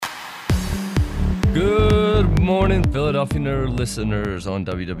Good morning, Philadelphia listeners on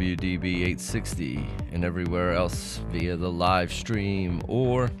WWDB 860 and everywhere else via the live stream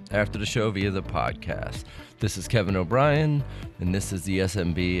or after the show via the podcast. This is Kevin O'Brien, and this is the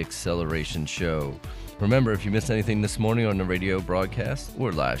SMB Acceleration Show. Remember, if you missed anything this morning on the radio broadcast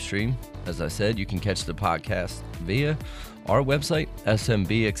or live stream, as I said, you can catch the podcast via our website,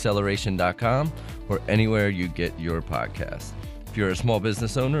 smbAcceleration.com, or anywhere you get your podcast. If you're a small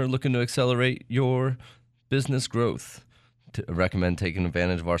business owner looking to accelerate your business growth, I recommend taking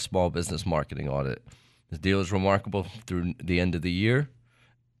advantage of our small business marketing audit. This deal is remarkable through the end of the year.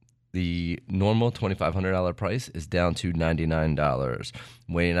 The normal $2,500 price is down to $99.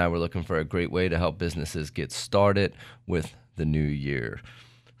 Wayne and I were looking for a great way to help businesses get started with the new year.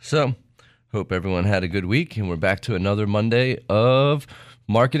 So, hope everyone had a good week, and we're back to another Monday of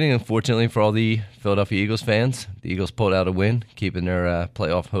marketing. Unfortunately for all the Philadelphia Eagles fans, the Eagles pulled out a win, keeping their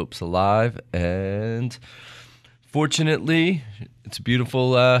playoff hopes alive. And fortunately, it's a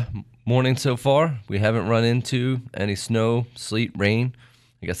beautiful morning so far. We haven't run into any snow, sleet, rain.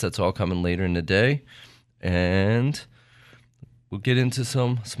 I guess that's all coming later in the day. And we'll get into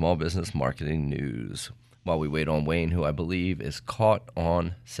some small business marketing news while we wait on Wayne, who I believe is caught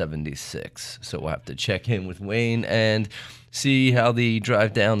on 76. So we'll have to check in with Wayne and see how the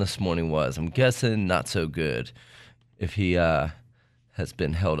drive down this morning was. I'm guessing not so good if he has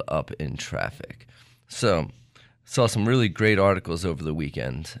been held up in traffic. So saw some really great articles over the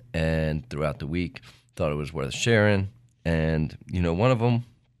weekend and throughout the week. Thought it was worth sharing. And, you know, one of them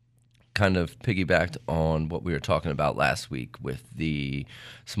kind of piggybacked on what we were talking about last week with the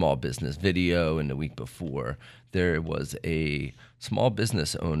small business video, and the week before. There was a small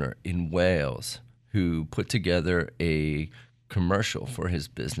business owner in Wales who put together a commercial for his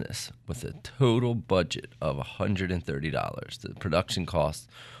business with a total budget of $130. The production costs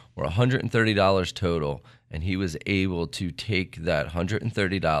were $130 total, and he was able to take that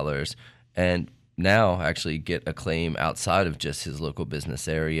 $130 and now actually get a claim outside of just his local business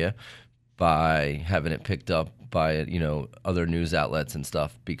area by having it picked up by, you know, other news outlets and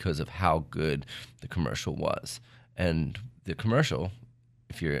stuff because of how good the commercial was. And the commercial,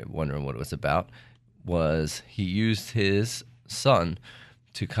 if you're wondering what it was about, was he used his son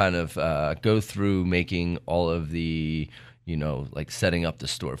to kind of go through making all of the, you know, like setting up the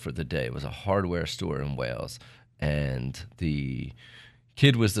store for the day. It was a hardware store in Wales, and the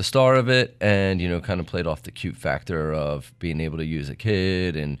kid was the star of it, and, you know, kind of played off the cute factor of being able to use a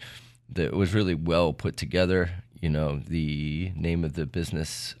kid, and it was really well put together. You know, the name of the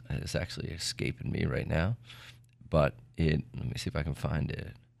business is actually escaping me right now, but let me see if I can find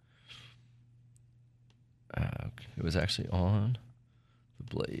it. It was actually on the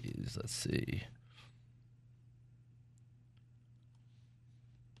Blaze. Let's see.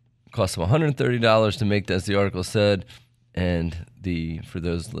 It cost them $130 to make, as the article said. And for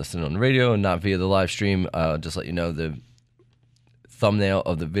those listening on the radio and not via the live stream, just let you know, the thumbnail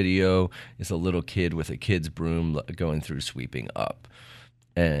of the video is a little kid with a kid's broom going through sweeping up.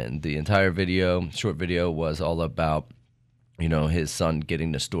 And the entire video, short video, was all about, you know, his son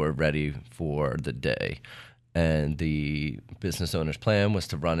getting the store ready for the day. And the business owner's plan was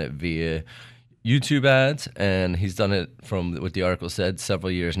to run it via YouTube ads, and he's done it, from what the article said,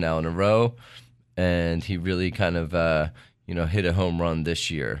 several years now in a row. And he really kind of, you know, hit a home run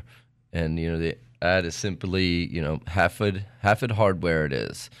this year. And, you know, the ad is simply, you know, Halford Hardware it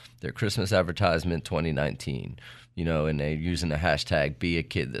is. Their Christmas advertisement 2019, you know, and they're using the hashtag Be a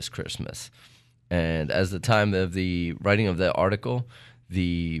Kid This Christmas. And as the time of the writing of that article,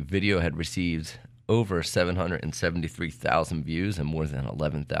 the video had received over 773,000 views and more than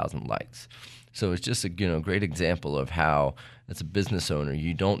 11,000 likes. So it's just a, you know, great example of how, as a business owner,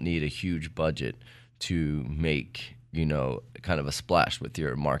 you don't need a huge budget to make, you know, kind of a splash with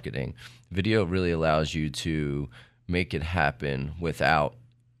your marketing. Video really allows you to make it happen without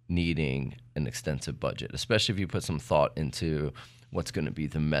needing an extensive budget, especially if you put some thought into what's going to be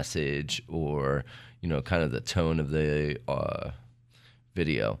the message or, you know, kind of the tone of the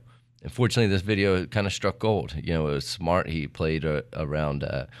video. Unfortunately, this video kind of struck gold. You know, it was smart. He played around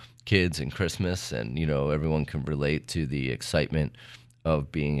kids and Christmas, and, you know, everyone can relate to the excitement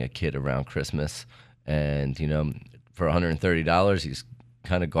of being a kid around Christmas. And, you know, for $130, he's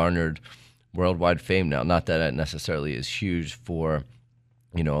kind of garnered worldwide fame now. Not that it necessarily is huge for,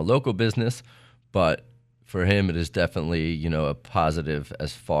 you know, a local business, but for him, it is definitely, you know, a positive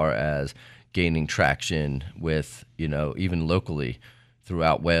as far as gaining traction with, you know, even locally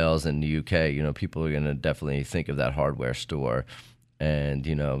throughout Wales and the UK. You know, people are going to definitely think of that hardware store, and,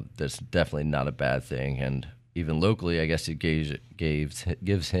 you know, that's definitely not a bad thing. And even locally, I guess it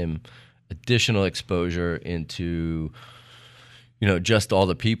gives him additional exposure into, just all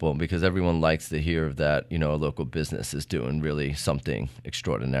the people, because everyone likes to hear that, a local business is doing really something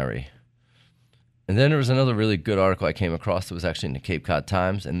extraordinary. And then there was another really good article I came across that was actually in the Cape Cod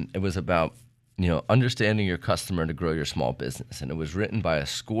Times, and it was about, understanding your customer to grow your small business. And it was written by a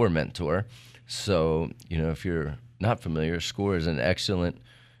SCORE mentor. So, if you're not familiar, SCORE is an excellent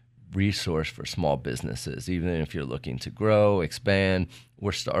resource for small businesses, even if you're looking to grow, expand,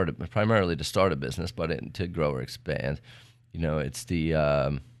 or primarily to start a business, but to grow or expand. It's they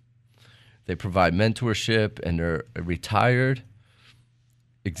provide mentorship, and they're retired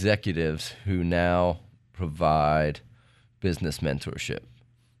executives who now provide business mentorship.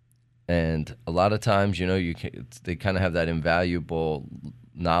 And a lot of times, they kind of have that invaluable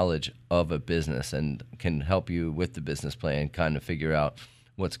knowledge of a business and can help you with the business plan, kind of figure out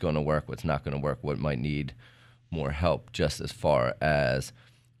what's going to work, what's not going to work, what might need more help, just as far as,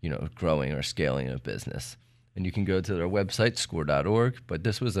 growing or scaling a business. And you can go to their website, score.org, but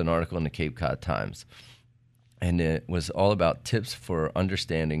this was an article in the Cape Cod Times. And it was all about tips for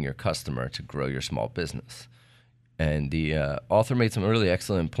understanding your customer to grow your small business. And the author made some really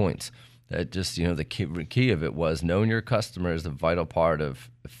excellent points that just, the key of it was knowing your customer is a vital part of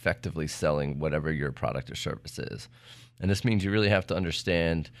effectively selling whatever your product or service is. And this means you really have to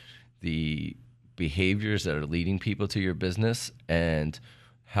understand the behaviors that are leading people to your business and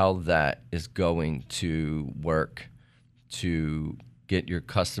how that is going to work to get your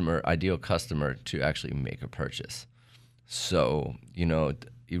ideal customer to actually make a purchase. So, you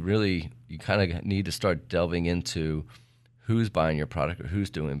kind of need to start delving into who's buying your product or who's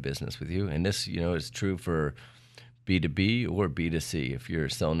doing business with you. And this, is true for B2B or B2C. If you're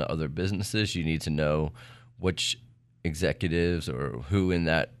selling to other businesses, you need to know which executives or who in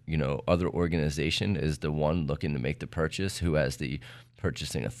that, other organization is the one looking to make the purchase, who has the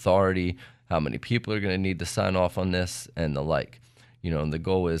purchasing authority, how many people are going to need to sign off on this, and the like. And the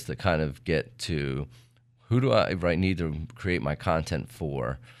goal is to kind of get to who do I need to create my content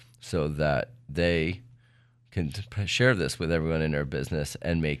for, so that they can share this with everyone in their business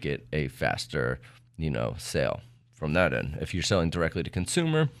and make it a faster, sale from that end. If you're selling directly to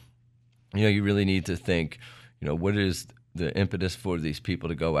consumer, you really need to think, what is the impetus for these people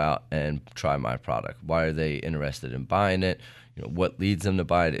to go out and try my product? Why are they interested in buying it? What leads them to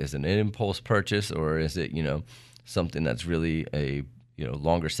buy it? Is it an impulse purchase, or is it, something that's really a,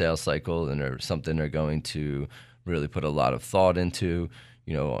 longer sales cycle and something they're going to really put a lot of thought into?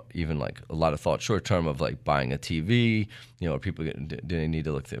 Even like a lot of thought short term of like buying a TV, are people do they need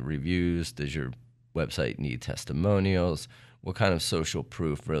to look at reviews? Does your website need testimonials? What kind of social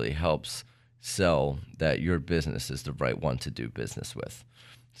proof really helps sell that your business is the right one to do business with?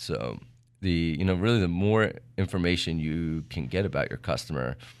 So really the more information you can get about your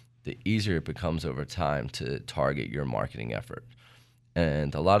customer, the easier it becomes over time to target your marketing effort.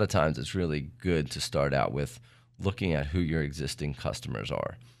 And a lot of times it's really good to start out with looking at who your existing customers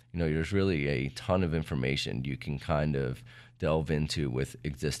are. There's really a ton of information you can kind of delve into with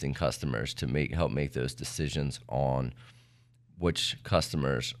existing customers to help make those decisions on which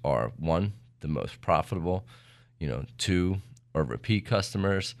customers are, one, the most profitable, two, are repeat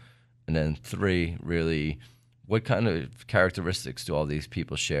customers, and then three, really, what kind of characteristics do all these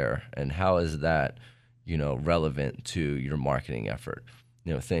people share, and how is that, relevant to your marketing effort?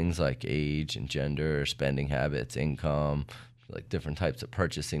 Things like age and gender, spending habits, income, like different types of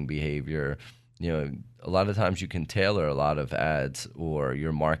purchasing behavior. A lot of times you can tailor a lot of ads or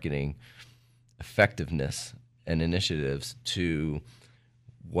your marketing effectiveness and initiatives to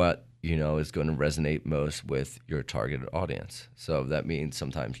what is going to resonate most with your targeted audience. So that means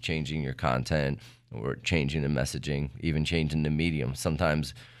sometimes changing your content or changing the messaging, even changing the medium.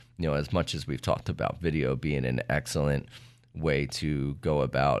 Sometimes, as much as we've talked about video being an excellent way to go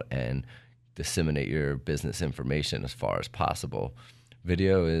about and disseminate your business information as far as possible,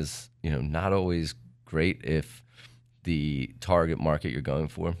 video is, not always great if the target market you're going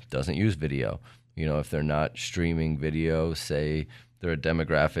for doesn't use video. If they're not streaming video, say they're a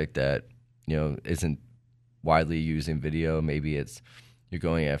demographic that, isn't widely using video. Maybe you're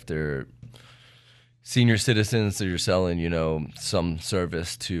going after senior citizens, so you're selling, some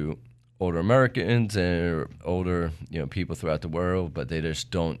service to older Americans and older, people throughout the world, but they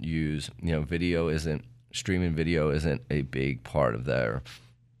just don't use, streaming video isn't a big part of their,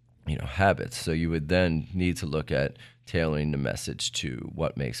 habits. So you would then need to look at tailoring the message to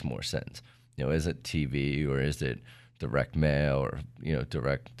what makes more sense. Is it TV or is it direct mail or,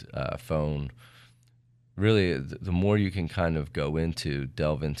 direct phone? Really, the more you can kind of delve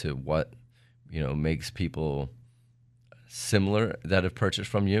into what, makes people similar that have purchased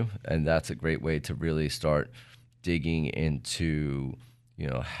from you, and that's a great way to really start digging into,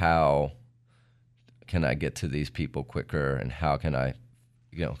 how can I get to these people quicker, and how can I,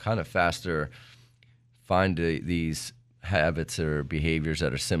 kind of faster find these habits or behaviors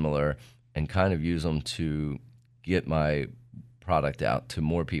that are similar and kind of use them to get my product out to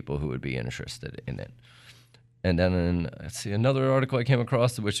more people who would be interested in it. And then, let's see, another article I came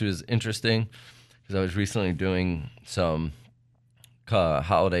across, which was interesting, because I was recently doing some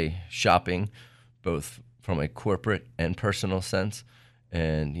holiday shopping, both from a corporate and personal sense.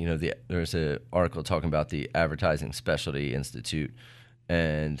 And, there's an article talking about the Advertising Specialty Institute,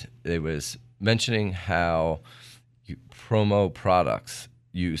 and it was mentioning how promo products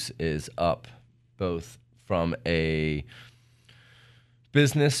use is up, both from a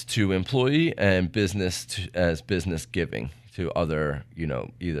business to employee and business as business giving to other,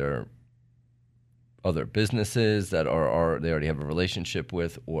 either other businesses that are they already have a relationship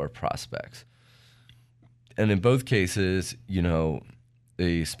with, or prospects. And in both cases,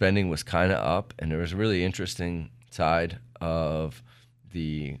 the spending was kind of up, and there was a really interesting side of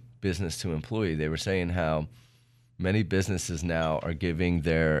the business to employee. They were saying how many businesses now are giving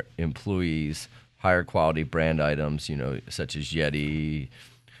their employees higher quality brand items, such as Yeti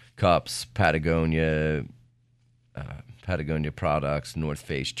cups, Patagonia products, North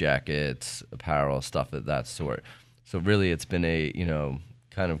Face jackets, apparel, stuff of that sort. So really, it's been a,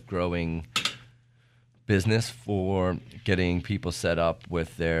 kind of growing business for getting people set up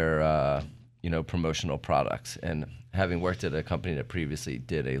with their, promotional products. And having worked at a company that previously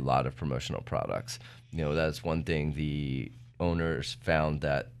did a lot of promotional products, that's one thing the owners found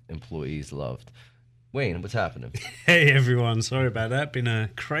that employees loved. Wayne, what's happening? Hey everyone, sorry about that. Been a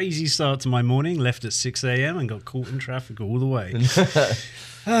crazy start to my morning. Left at 6 a.m. and got caught in traffic all the way.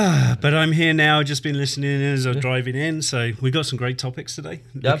 But I'm here now, just been listening as I'm driving in. So we got some great topics today.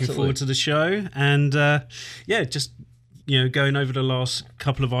 Looking forward to the show. And just going over the last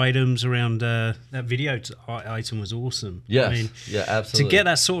couple of items around that video item was awesome. Yes. Absolutely. To get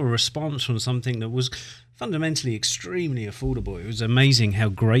that sort of response from something that was fundamentally extremely affordable, it was amazing how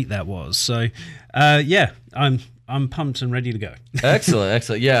great that was. So, I'm pumped and ready to go.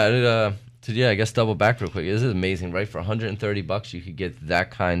 Excellent. Yeah. I guess double back real quick. This is amazing, right? For $130, you could get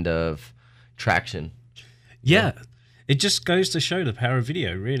that kind of traction. Yeah. It just goes to show the power of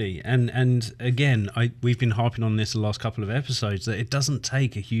video, really. And again, we've been harping on this the last couple of episodes, that it doesn't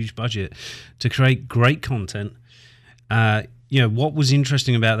take a huge budget to create great content. What was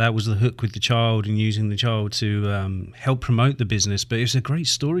interesting about that was the hook with the child and using the child to help promote the business, but it was a great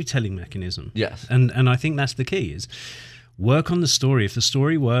storytelling mechanism. Yes. And I think that's the key, is work on the story. If the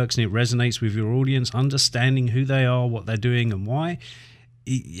story works and it resonates with your audience, understanding who they are, what they're doing and why,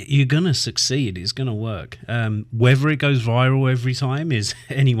 you're going to succeed. It's going to work. Whether it goes viral every time is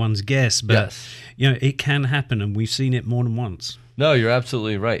anyone's guess, but yes. It can happen, and we've seen it more than once. No, you're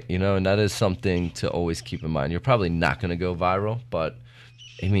absolutely right. And that is something to always keep in mind. You're probably not going to go viral, but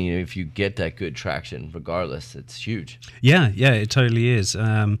I mean, if you get that good traction, regardless, it's huge. Yeah, it totally is.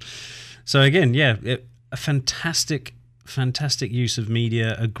 So again, a fantastic use of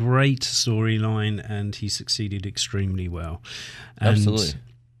media, a great storyline, and he succeeded extremely well. And, absolutely.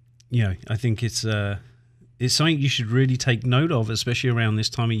 I think it's something you should really take note of, especially around this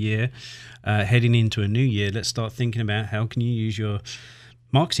time of year, heading into a new year. Let's start thinking about how can you use your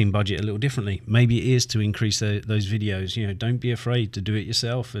marketing budget a little differently. Maybe it is to increase those videos. Don't be afraid to do it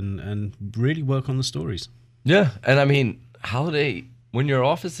yourself and really work on the stories. Yeah, and I mean, holiday, when your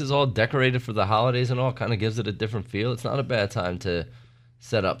office is all decorated for the holidays and all, kind of gives it a different feel. It's not a bad time to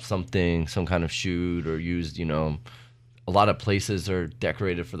set up some kind of shoot, or use, a lot of places are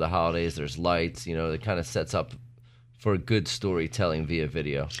decorated for the holidays. There's lights, it kind of sets up for good storytelling via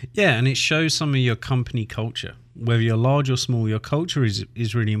video. Yeah, and it shows some of your company culture. Whether you're large or small, your culture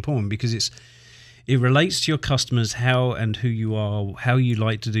is really important, because it relates to your customers, how and who you are, how you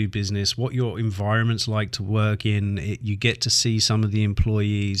like to do business, what your environment's like to work in. You get to see some of the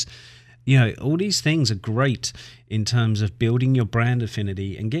employees. All these things are great in terms of building your brand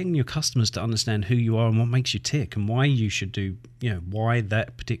affinity and getting your customers to understand who you are and what makes you tick, and why you should do, why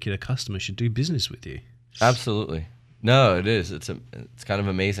that particular customer should do business with you. Absolutely. No, it is. It's kind of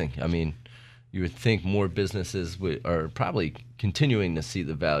amazing. I mean, you would think more businesses are probably continuing to see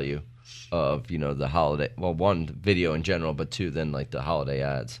the value of, the holiday. Well, one, video in general, but two, then like the holiday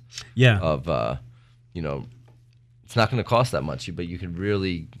ads. Yeah. Of, it's not going to cost that much, but you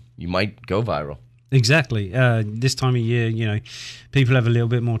might go viral. Exactly. This time of year, people have a little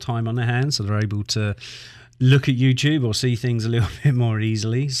bit more time on their hands, so they're able to look at YouTube or see things a little bit more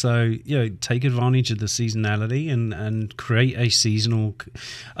easily. So, take advantage of the seasonality and create a seasonal.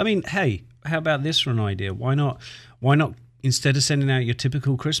 I mean, hey, how about this for an idea? Why not, instead of sending out your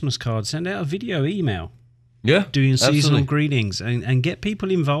typical Christmas card, send out a video email? Yeah, doing seasonal absolutely. greetings and get people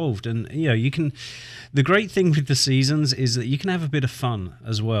involved. And you can, the great thing with the seasons is that you can have a bit of fun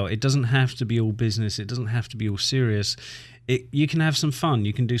as well. It doesn't have to be all business. It doesn't have to be all serious. You can have some fun.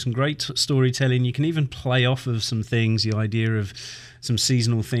 You can do some great storytelling. You can even play off of some things, the idea of some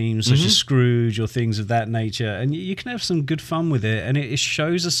seasonal themes such as Scrooge or things of that nature, and you can have some good fun with it. And it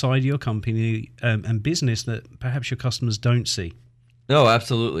shows a side of your company and business that perhaps your customers don't see. No,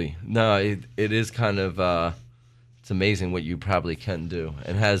 absolutely. No, it is kind of it's amazing what you probably can do.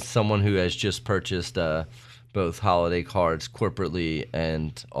 And has someone who has just purchased both holiday cards corporately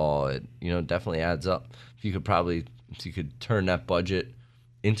and all, it definitely adds up. If you could turn that budget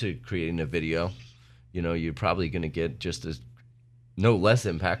into creating a video, you're probably going to get just as no less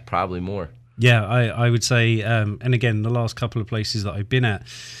impact, probably more. Yeah, I would say, and again, the last couple of places that I've been at,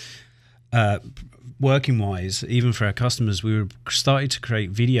 working wise, even for our customers, we were starting to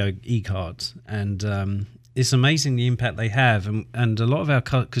create video e-cards, and it's amazing the impact they have. And a lot of our,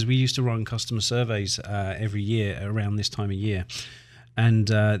 because we used to run customer surveys every year around this time of year, and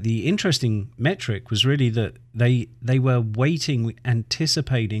the interesting metric was really that they were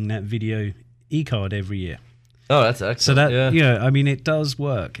anticipating that video e-card every year. Oh, that's excellent. So that, I mean, it does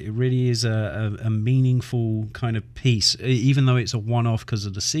work. It really is a meaningful kind of piece, even though it's a one-off because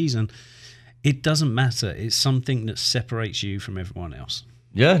of the season. It doesn't matter. It's something that separates you from everyone else.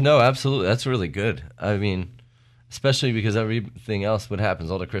 Yeah, no, absolutely. That's really good. I mean, especially because everything else, what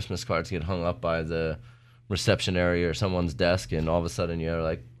happens, all the Christmas cards get hung up by the reception area or someone's desk, and all of a sudden you're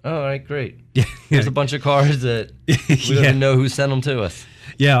like, oh, all right, great. Yeah. There's a bunch of cards that we don't even know who sent them to us.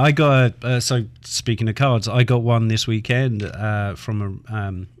 Yeah, I got, so speaking of cards, I got one this weekend from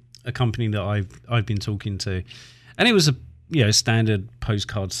a company that I've been talking to, and it was a standard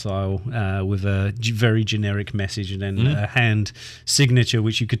postcard style with a very generic message and then a hand signature,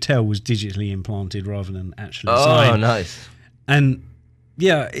 which you could tell was digitally implanted rather than actually signed. Oh, nice. And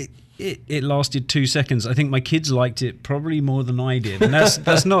yeah, it lasted 2 seconds. I think my kids liked it probably more than I did, and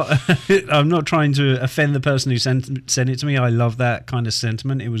that's not. I'm not trying to offend the person who sent it to me. I love that kind of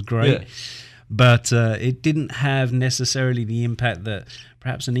sentiment. It was great. Yeah. But it didn't have necessarily the impact that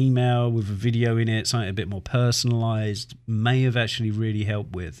perhaps an email with a video in it, something a bit more personalized, may have actually really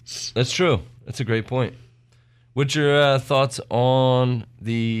helped with. That's true. That's a great point. What's your thoughts on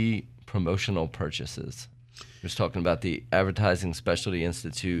the promotional purchases? We're just talking about the Advertising Specialty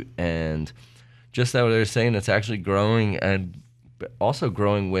Institute, and just that what they're saying, it's actually growing, and also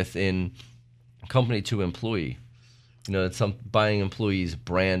growing within company to employee. It's some buying employees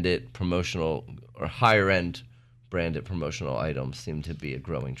branded promotional or higher end branded promotional items seem to be a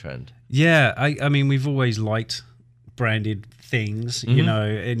growing trend. Yeah, I mean, we've always liked branded things, and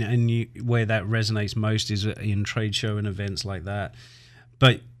where that resonates most is in trade show and events like that.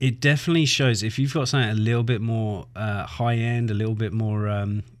 But it definitely shows if you've got something a little bit more high end, a little bit more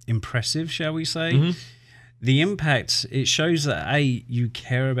impressive, shall we say, the impact, it shows that, you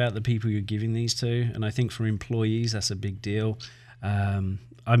care about the people you're giving these to. And I think for employees, that's a big deal.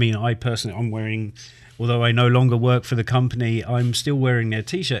 I mean, I personally, I'm wearing, although I no longer work for the company, I'm still wearing their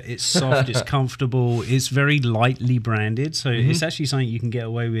T-shirt. It's soft, it's comfortable, it's very lightly branded. So it's actually something you can get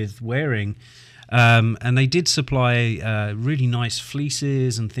away with wearing. And they did supply really nice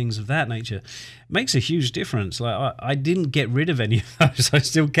fleeces and things of that nature. Makes a huge difference. Like I didn't get rid of any of those. I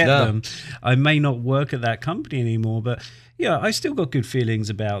still kept them. I may not work at that company anymore, but yeah, I still got good feelings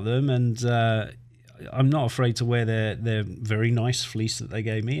about them, and I'm not afraid to wear their very nice fleece that they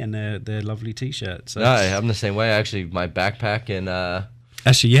gave me and their lovely T-shirts. So. I'm the same way. Actually, my backpack and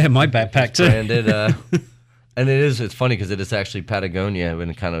actually, yeah, my backpack too. Branded. And it's funny because it is actually Patagonia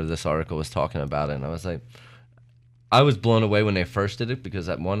when kind of this article was talking about it. And I was like, I was blown away when they first did it because,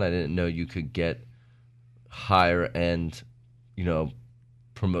 at one, I didn't know you could get higher end,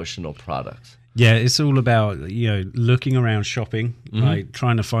 promotional products. Yeah, it's all about, looking around shopping, like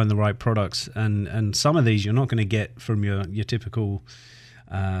trying to find the right products. And some of these you're not going to get from your typical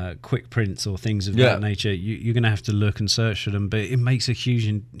quick prints or things of that nature. You're going to have to look and search for them, but it makes a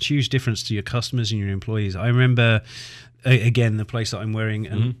huge difference to your customers and your employees. I remember, again, the place that I'm wearing,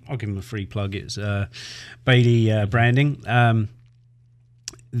 and I'll give them a free plug, it's Bailey Branding.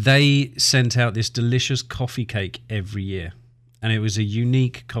 They sent out this delicious coffee cake every year, and it was a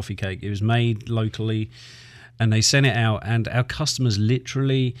unique coffee cake. It was made locally, and they sent it out, and our customers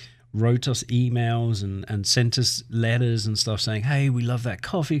literally wrote us emails and sent us letters and stuff saying, hey, we love that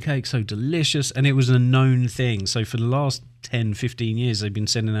coffee cake, so delicious. And it was a known thing. So for the last 10, 15 years, they've been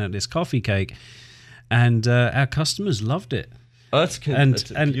sending out this coffee cake, and our customers loved it. Oh, that's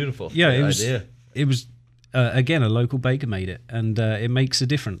beautiful. Yeah, idea. It was again, a local baker made it, and it makes a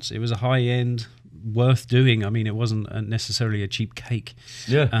difference. It was a high end, worth doing. I mean, it wasn't necessarily a cheap cake,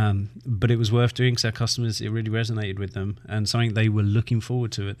 but it was worth doing because our customers, it really resonated with them, and something they were looking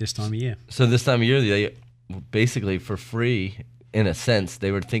forward to at this time of year. So this time of year, they basically for free, in a sense,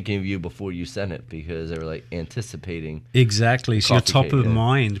 they were thinking of you before you sent it because they were like anticipating. Exactly. So you're top of cake,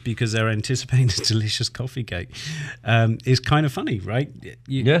 mind because they're anticipating a delicious coffee cake. It's kind of funny, right?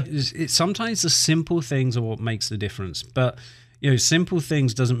 It's sometimes the simple things are what makes the difference. But, simple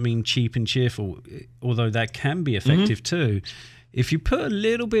things doesn't mean cheap and cheerful, although that can be effective too. If you put a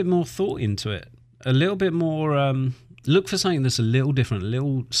little bit more thought into it, a little bit more... look for something that's a little different, a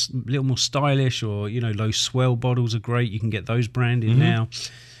little more stylish, or those Swell bottles are great. You can get those branded now.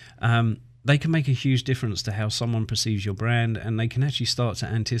 They can make a huge difference to how someone perceives your brand, and they can actually start to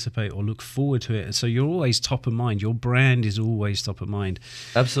anticipate or look forward to it. So you're always top of mind. Your brand is always top of mind.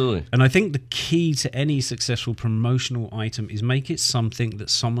 Absolutely. And I think the key to any successful promotional item is make it something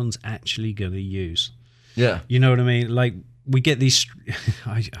that someone's actually going to use. Yeah. You know what I mean? Like, we get these,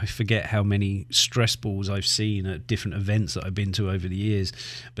 I forget how many stress balls I've seen at different events that I've been to over the years,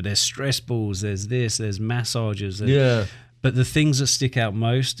 but there's stress balls, there's this, there's massages. But the things that stick out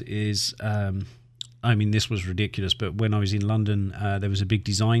most is, this was ridiculous, but when I was in London, there was a big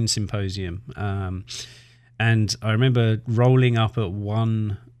design symposium. And I remember rolling up at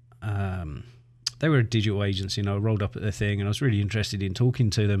one, they were a digital agency, and I rolled up at their thing, and I was really interested in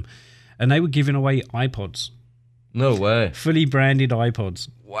talking to them. And they were giving away iPods. No way. Fully branded iPods.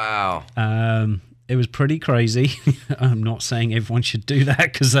 Wow. It was pretty crazy. I'm not saying everyone should do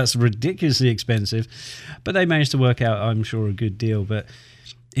that because that's ridiculously expensive. But they managed to work out, I'm sure, a good deal. But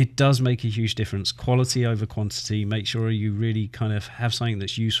it does make a huge difference. Quality over quantity. Make sure you really kind of have something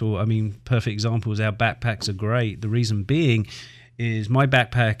that's useful. I mean, perfect example is our backpacks are great. The reason being is my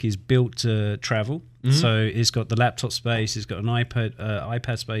backpack is built to travel. So it's got the laptop space, it's got an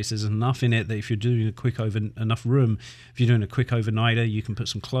iPad space. There's enough in it that if you're doing enough room, if you're doing a quick overnighter, you can put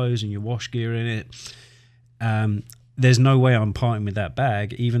some clothes and your wash gear in it. There's no way I'm parting with that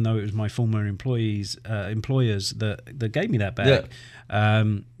bag, even though it was my former employers that gave me that bag.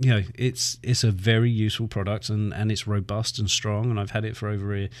 Yeah. It's a very useful product, and it's robust and strong, and I've had it for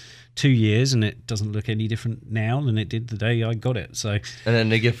over 2 years, and it doesn't look any different now than it did the day I got it. So, and then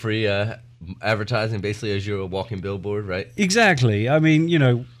they get free advertising basically as you're a walking billboard, right? Exactly. I mean,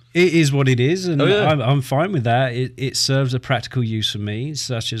 it is what it is, and I'm fine with that. It serves a practical use for me,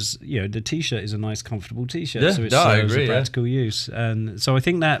 such as, the T-shirt is a nice, comfortable T-shirt, so it serves a practical use. And so I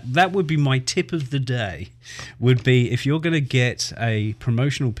think that would be my tip of the day, would be if you're going to get a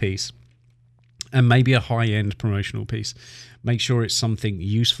promotional piece, and maybe a high-end promotional piece, make sure it's something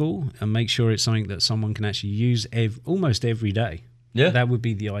useful, and make sure it's something that someone can actually use almost every day. Yeah. That would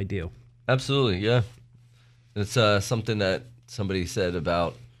be the ideal. Absolutely, yeah. It's something that somebody said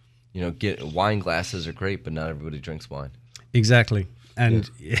about, wine glasses are great, but not everybody drinks wine. Exactly. And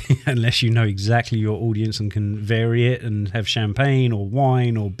unless you know exactly your audience and can vary it and have champagne or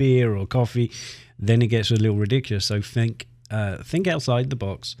wine or beer or coffee, then it gets a little ridiculous. So think outside the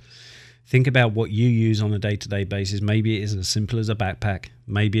box. Think about what you use on a day-to-day basis. Maybe it is as simple as a backpack.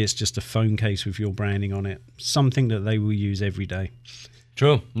 Maybe it's just a phone case with your branding on it. Something that they will use every day.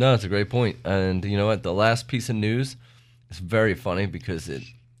 True. No, that's a great point. And you know what? The last piece of news is very funny because it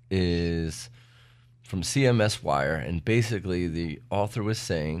is from CMS Wire, and basically the author was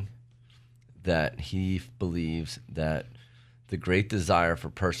saying that he believes that the great desire for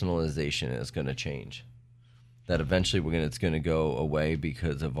personalization is going to change. That eventually it's going to go away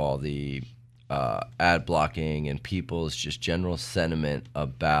because of all the ad blocking and people's just general sentiment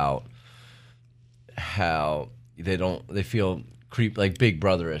about how they feel like Big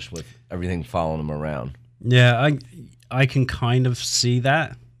Brother-ish with everything following them around. Yeah, I can kind of see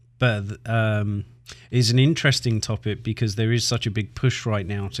that, but it's an interesting topic because there is such a big push right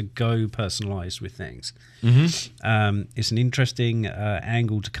now to go personalized with things. Mm-hmm. It's an interesting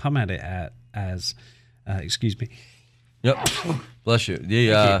angle to come at it as. Excuse me. Yep. Bless you.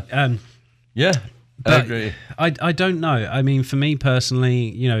 Yeah. Yeah. I agree. I don't know. I mean, for me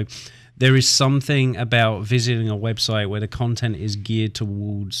personally, there is something about visiting a website where the content is geared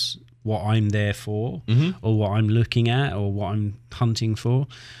towards what I'm there for, or what I'm looking at, or what I'm hunting for,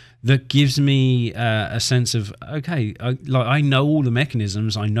 that gives me a sense of, okay, I know all the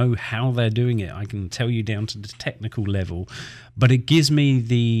mechanisms, I know how they're doing it, I can tell you down to the technical level, but it gives me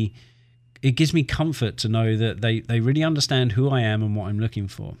comfort to know that they really understand who I am and what I'm looking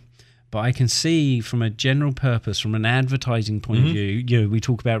for. But I can see from a general purpose, from an advertising point of view, we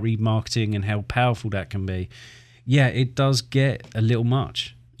talk about remarketing and how powerful that can be. Yeah, it does get a little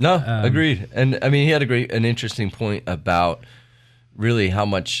much. No, agreed. And I mean, he had an interesting point about really how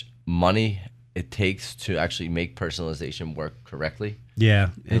much money it takes to actually make personalization work correctly. Yeah,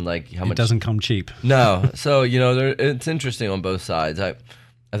 and like how much it doesn't come cheap. No, so it's interesting on both sides. I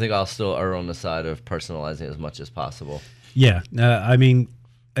think I'll still err on the side of personalizing as much as possible. Yeah, I mean,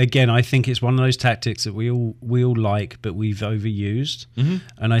 again, I think it's one of those tactics that we all like, but we've overused.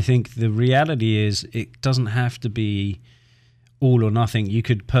 And I think the reality is it doesn't have to be all or nothing. You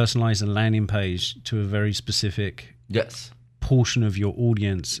could personalize a landing page to a very specific portion of your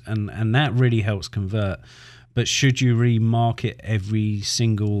audience, and that really helps convert. But should you remarket every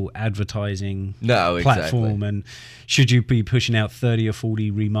single advertising platform? And should you be pushing out 30 or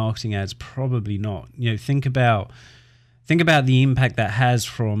 40 remarketing ads? Probably not. Think about the impact that has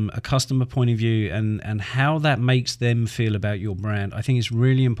from a customer point of view and how that makes them feel about your brand. I think it's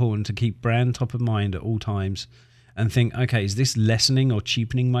really important to keep brand top of mind at all times and think, okay, is this lessening or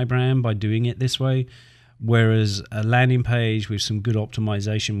cheapening my brand by doing it this way? Whereas a landing page with some good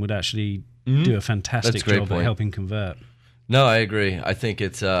optimization would actually do a fantastic job at helping convert. No, I agree. I think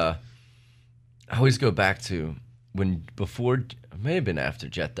it's I always go back to before, it may have been after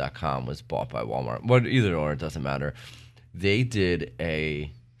Jet.com was bought by Walmart. But either or, it doesn't matter. They did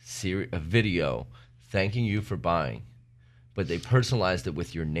a video thanking you for buying, but they personalized it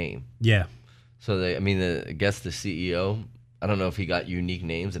with your name. Yeah. So I guess the CEO, I don't know if he got unique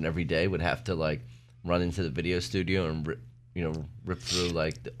names and every day would have to like run into the video studio and rip through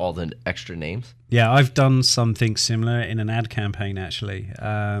like all the extra names. Yeah, I've done something similar in an ad campaign actually.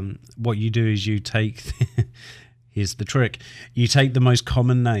 What you do is you take here's the trick. You take the most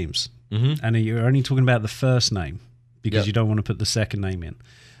common names, and you're only talking about the first name because you don't want to put the second name in.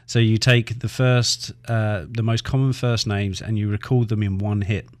 So you take the most common first names and you record them in one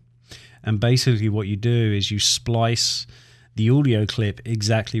hit. And basically what you do is you splice the audio clip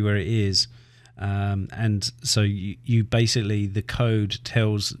exactly where it is. And so you basically, the code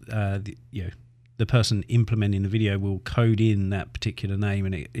tells the person implementing the video will code in that particular name,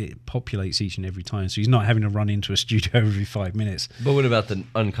 and it populates each and every time. So he's not having to run into a studio every 5 minutes. But what about the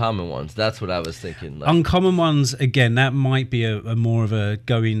uncommon ones? That's what I was thinking. Like, uncommon ones, again, that might be a more of a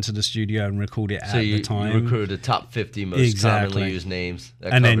go into the studio and record it at the time. So you record the top 50 most commonly used names.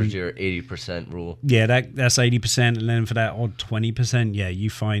 That and covers your 80% rule. Yeah, that's 80%. And then for that odd 20%, you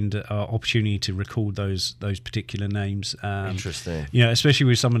find opportunity to record those particular names. Interesting. Especially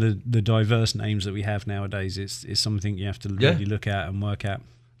with some of the diverse names that we have nowadays, it's something you have to really look at and work at.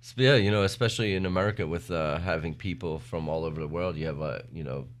 Yeah, especially in America with having people from all over the world, you have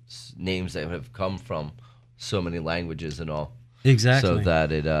names that have come from so many languages and all. Exactly. So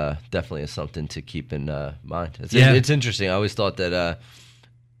that it definitely is something to keep in mind. It's interesting. I always thought that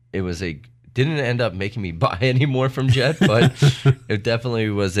it was didn't end up making me buy any more from Jet, but it definitely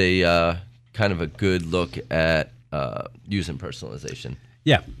was a kind of a good look at using personalization.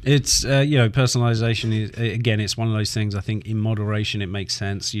 Yeah, it's personalization is, again, it's one of those things. I think in moderation it makes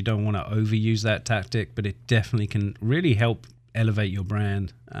sense. You don't want to overuse that tactic, but it definitely can really help elevate your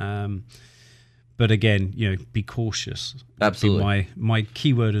brand. But again, be cautious. Absolutely, my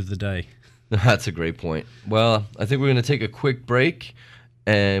keyword of the day. That's a great point. Well, I think we're going to take a quick break,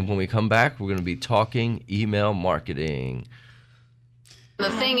 and when we come back, we're going to be talking email marketing.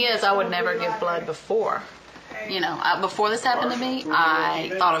 The thing is, I would never give blood before. Before this happened to me,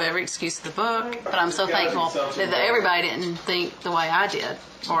 I thought of every excuse in the book, but I'm so thankful that everybody didn't think the way I did,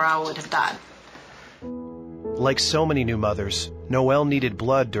 or I would have died. Like so many new mothers, Noelle needed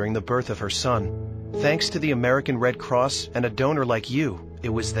blood during the birth of her son. Thanks to the American Red Cross and a donor like you, it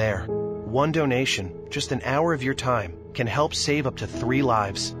was there. One donation, just an hour of your time, can help save up to 3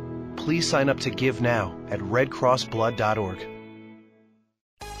 lives. Please sign up to give now at redcrossblood.org.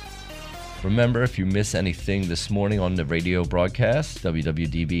 Remember, if you miss anything this morning on the radio broadcast,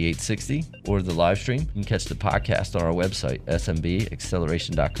 WWDB 860, or the live stream, you can catch the podcast on our website,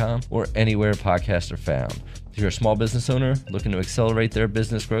 smbAcceleration.com, or anywhere podcasts are found. If you're a small business owner looking to accelerate their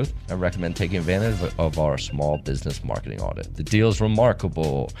business growth, I recommend taking advantage of our small business marketing audit. The deal is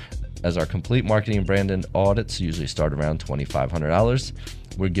remarkable, as our complete marketing and brand audits usually start around $2,500.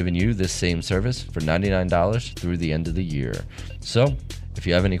 We're giving you this same service for $99 through the end of the year. So, If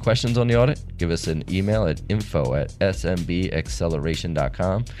you have any questions on the audit, give us an email at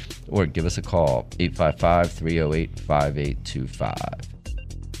info@smbacceleration.com or give us a call, 855-308-5825.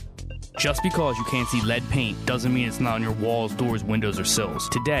 Just because you can't see lead paint doesn't mean it's not on your walls, doors, windows, or sills.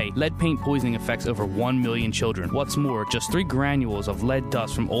 Today, lead paint poisoning affects over 1 million children. What's more, just 3 granules of lead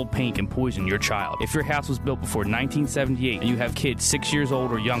dust from old paint can poison your child. If your house was built before 1978 and you have kids 6 years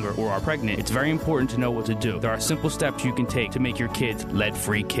old or younger or are pregnant, it's very important to know what to do. There are simple steps you can take to make your kids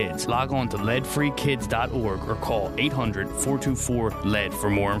lead-free kids. Log on to leadfreekids.org or call 800-424-LEAD for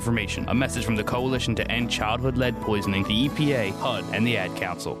more information. A message from the Coalition to End Childhood Lead Poisoning, the EPA, HUD, and the Ad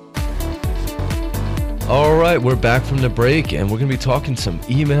Council. All right, we're back from the break, and we're going to be talking some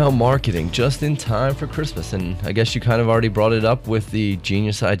email marketing just in time for Christmas. And I guess you kind of already brought it up with the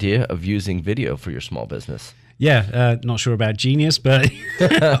genius idea of using video for your small business. Yeah, not sure about genius, but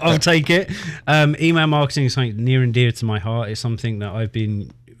I'll take it. Email marketing is something near and dear to my heart. It's something that I've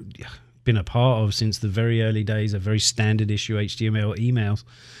been a part of since the very early days, a very standard issue HTML emails.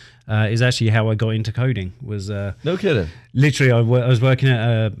 Is actually how I got into coding. Was no kidding. Literally, I was working at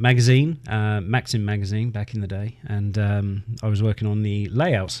a magazine, Maxim magazine, back in the day, and I was working on the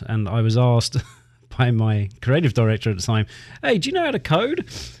layouts. And I was asked by my creative director at the time, "Hey, do you know how to code?"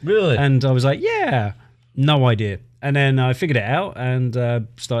 Really? And I was like, "Yeah, no idea." And then I figured it out and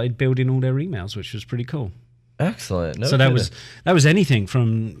started building all their emails, which was pretty cool. Excellent. No so kidding. that was anything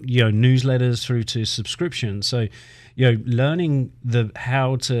from newsletters through to subscription. So learning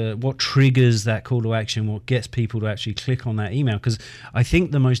what triggers that call to action, what gets people to actually click on that email. Because I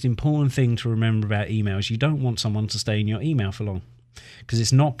think the most important thing to remember about email is you don't want someone to stay in your email for long, because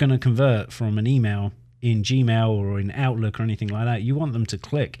it's not going to convert from an email in Gmail or in Outlook or anything like that. You want them to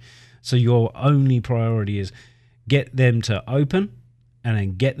click. So your only priority is get them to open and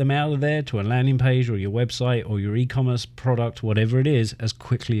then get them out of there to a landing page or your website or your e-commerce product, whatever it is, as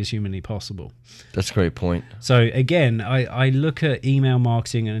quickly as humanly possible. That's a great point. So again, I look at email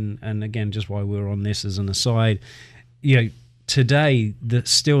marketing, and again, just while we're on this as an aside, today,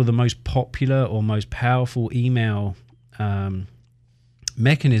 still the most popular or most powerful email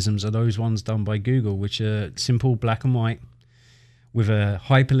mechanisms are those ones done by Google, which are simple, black and white, with a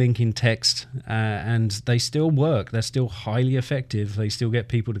hyperlink in text, and they still work. They're still highly effective. They still get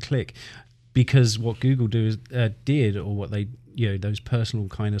people to click, because what Google did, or what they, those personal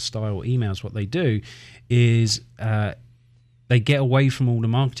kind of style emails, what they do is they get away from all the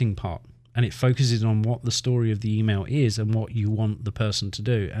marketing part, and it focuses on what the story of the email is and what you want the person to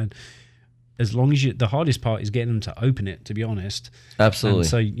do. And as long as the hardest part is getting them to open it, to be honest. Absolutely. And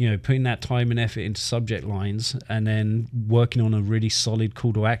so, putting that time and effort into subject lines, and then working on a really solid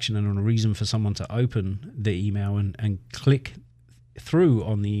call to action and on a reason for someone to open the email and click through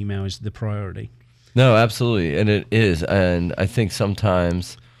on the email is the priority. No, absolutely. And it is. And I think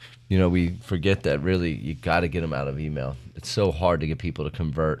sometimes, we forget that really you got to get them out of email. It's so hard to get people to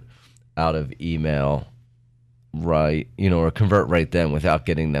convert out of email right, or convert right then without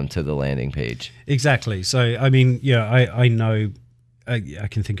getting them to the landing page. Exactly. So, I mean, I know, I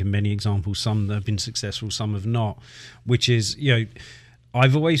can think of many examples, some that have been successful, some have not, which is,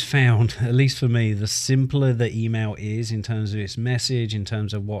 I've always found, at least for me, the simpler the email is in terms of its message, in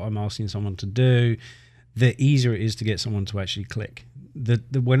terms of what I'm asking someone to do, the easier it is to get someone to actually click.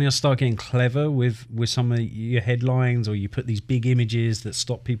 When you start getting clever with some of your headlines, or you put these big images that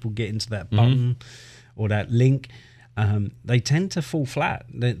stop people getting to that button, or that link, they tend to fall flat.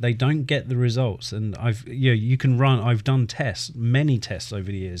 They don't get the results. And I've done tests, many tests over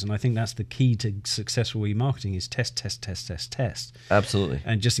the years, and I think that's the key to successful e-marketing is test. Absolutely.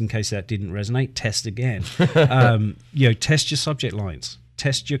 And just in case that didn't resonate, test again. Test your subject lines,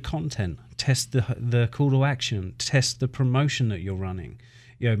 test your content, test the call to action, test the promotion that you're running.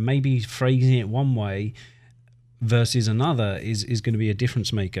 Maybe phrasing it one way versus another is going to be a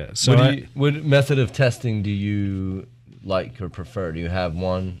difference maker. So what method of testing do you like or prefer? Do you have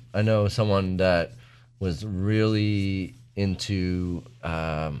one? I know someone that was really into,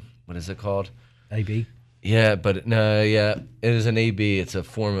 what is it called? A/B. Yeah, but no, yeah, it is an A/B. It's a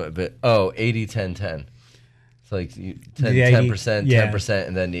form of it. 80-10-10. It's like 10%, yeah. 10%,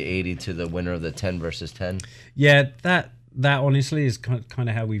 and then the 80 to the winner of the 10 versus 10. Yeah, that honestly is kind of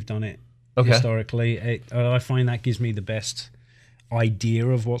how we've done it. Okay. Historically, I find that gives me the best idea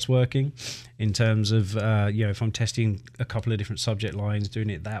of what's working in terms of if I'm testing a couple of different subject lines, doing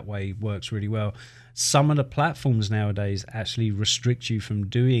it that way works really well. Some of the platforms nowadays actually restrict you from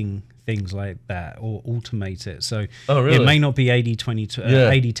doing things like that or automate it. So really? It may not be 80-20,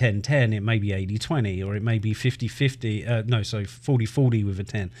 80-10-10, it may be 80-20, or it may be 50-50, 40-40 with a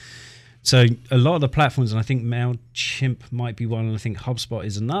 10. So a lot of the platforms, and I think MailChimp might be one, and I think HubSpot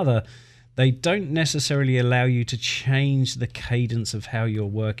is another, they don't necessarily allow you to change the cadence of how you're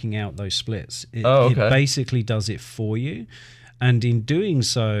working out those splits. It basically does it for you. And in doing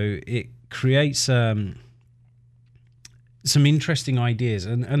so, it creates some interesting ideas.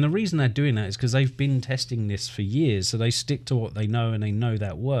 And the reason they're doing that is because they've been testing this for years. So they stick to what they know, and they know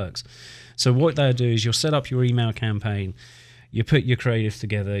that works. So what they'll do is you'll set up your email campaign, you put your creative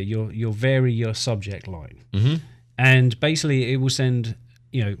together, you'll vary your subject line. Mm-hmm. And basically it will send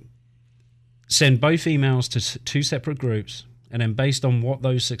both emails to two separate groups, and then based on what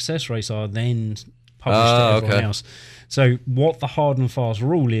those success rates are, then publish to everyone else. So what the hard and fast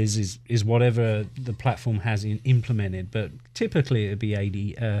rule is whatever the platform has implemented, but typically it'd be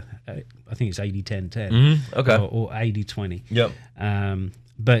 80. I think it's 80-10-10, mm-hmm. or 80-20. Yep.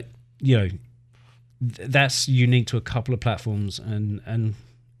 But that's unique to a couple of platforms, and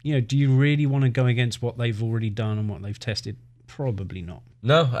do you really want to go against what they've already done and what they've tested? Probably not.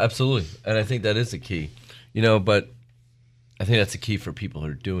 No, absolutely. And I think that is the key, but I think that's the key for people who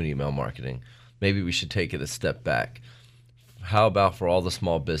are doing email marketing. Maybe we should take it a step back. How about for all the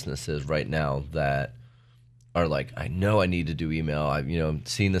small businesses right now that are like, I know I need to do email. I've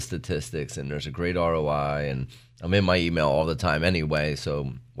seen the statistics, and there's a great ROI, and I'm in my email all the time anyway,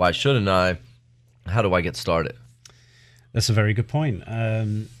 so why shouldn't I? How do I get started? That's a very good point.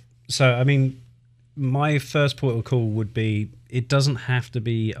 My first port of call would be, it doesn't have to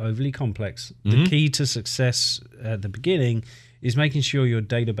be overly complex. Mm-hmm. The key to success at the beginning is making sure your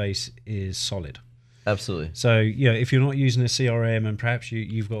database is solid. Absolutely. So, if you're not using a CRM, and perhaps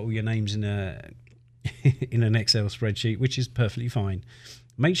you've got all your names in in an Excel spreadsheet, which is perfectly fine,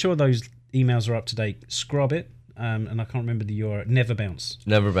 make sure those emails are up to date. Scrub it. And I can't remember the URL. Neverbounce.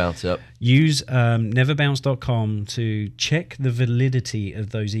 Neverbounce, yep. Use neverbounce.com to check the validity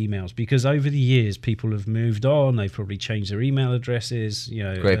of those emails, because over the years people have moved on. They've probably changed their email addresses.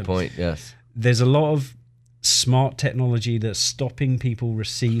 Great point. Yes. There's a lot of smart technology that's stopping people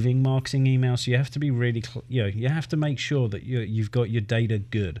receiving marketing emails. So you have to be really, you have to make sure that you've got your data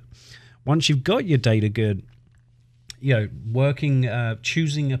good. Once you've got your data good,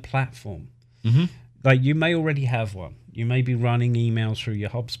 choosing a platform. Mm-hmm. Like, you may already have one. You may be running emails through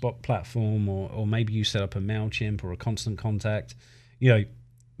your HubSpot platform, or maybe you set up a MailChimp or a Constant Contact.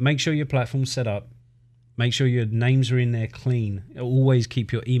 Make sure your platform's set up. Make sure your names are in there clean. Always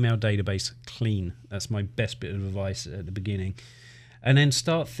keep your email database clean. That's my best bit of advice at the beginning. And then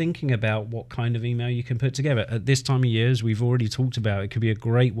start thinking about what kind of email you can put together. At this time of year, as we've already talked about, it could be a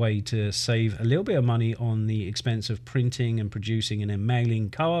great way to save a little bit of money on the expense of printing and producing and then mailing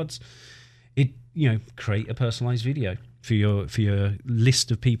cards. Create a personalized video for your list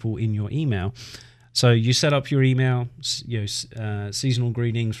of people in your email. So you set up your email, seasonal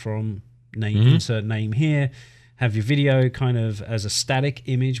greetings from name, mm-hmm. insert name here, have your video kind of as a static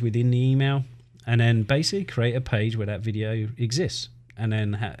image within the email, and then basically create a page where that video exists. And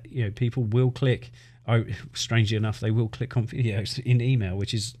then people will click. Oh, strangely enough, they will click on videos in email,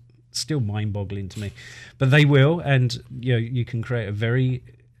 which is still mind-boggling to me, but they will. And you can create a very,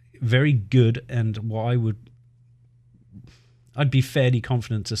 very good, and what I'd be fairly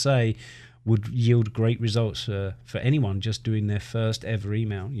confident to say would yield great results for anyone just doing their first ever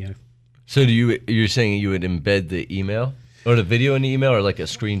email. So you're saying you would embed the email or the video in the email, or like a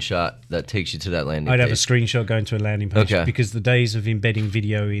screenshot that takes you to that landing page? I'd have a screenshot going to a landing page, because the days of embedding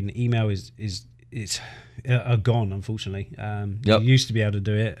video in email are gone, unfortunately. You used to be able to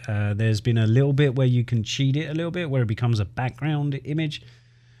do it. There's been a little bit where you can cheat it a little bit, where it becomes a background image.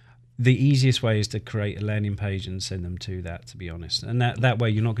 The easiest way is to create a landing page and send them to that, to be honest. And that way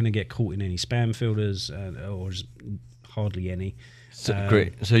you're not going to get caught in any spam filters, or hardly any. So,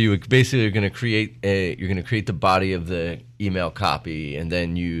 great. So you would basically you're going to create the body of the email copy, and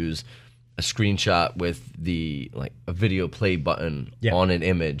then use a screenshot with a video play button on an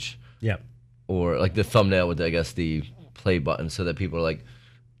image. Yeah. Or like the thumbnail with, I guess, the play button, so that people are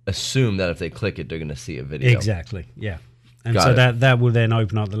assume that if they click it, they're going to see a video. Exactly. Yeah. And so that will then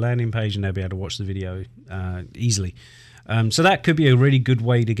open up the landing page, and they'll be able to watch the video easily. So that could be a really good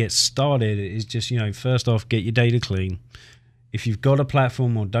way to get started. Is just, first off, get your data clean. If you've got a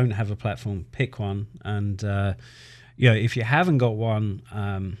platform or don't have a platform, pick one. And if you haven't got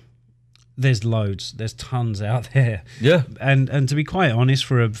one, there's loads. There's tons out there. Yeah. And to be quite honest,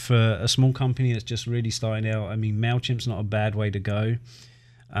 for a small company that's just really starting out, MailChimp's not a bad way to go.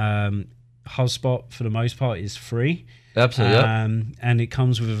 HubSpot, for the most part, is free. Absolutely. And it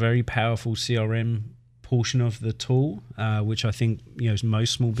comes with a very powerful CRM portion of the tool, which I think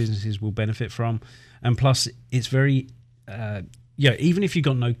most small businesses will benefit from. And plus, it's very even if you've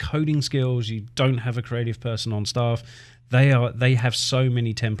got no coding skills, you don't have a creative person on staff, they have so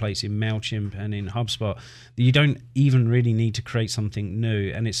many templates in MailChimp and in HubSpot that you don't even really need to create something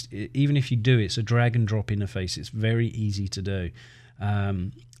new. And even if you do, it's a drag and drop interface. It's very easy to do.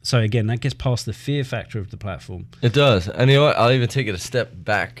 So again, that gets past the fear factor of the platform. It does. And you know what? I'll even take it a step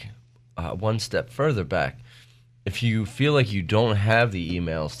back, one step further back. If you feel like you don't have the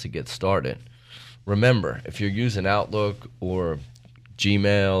emails to get started, remember, if you're using Outlook or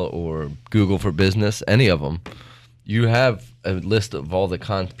Gmail or Google for Business, any of them, you have a list of all the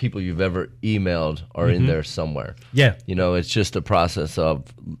people you've ever emailed are in there somewhere. Yeah. It's just a process of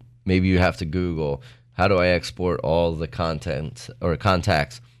maybe you have to Google, how do I export all the content or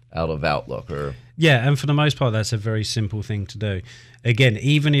contacts out of Outlook? Yeah, and for the most part, that's a very simple thing to do. Again,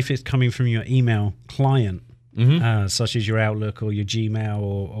 even if it's coming from your email client, such as your Outlook or your Gmail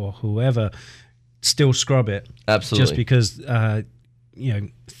or whoever, still scrub it. Absolutely. Just because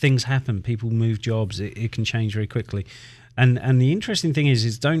things happen, people move jobs, it can change very quickly. And the interesting thing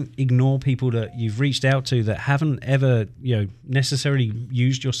is don't ignore people that you've reached out to that haven't ever necessarily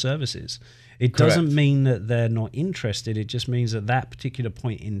used your services. It doesn't mean that they're not interested. It just means at that particular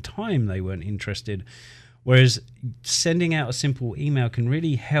point in time they weren't interested. Whereas sending out a simple email can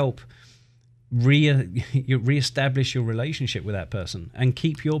really help reestablish your relationship with that person and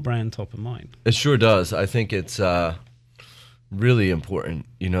keep your brand top of mind. It sure does. I think it's really important,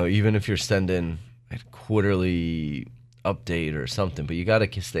 even if you're sending a quarterly update or something, but you got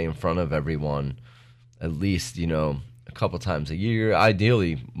to stay in front of everyone at least, a couple times a year,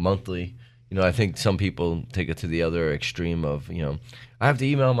 ideally monthly. I think some people take it to the other extreme of, I have to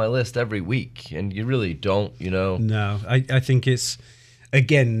email my list every week, and you really don't, No, I think it's,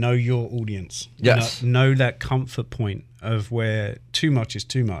 again, know your audience. Yes. Know that comfort point of where too much is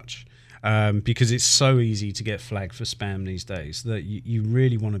too much. Because it's so easy to get flagged for spam these days that you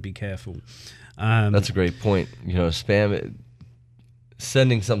really want to be careful. That's a great point. Spam,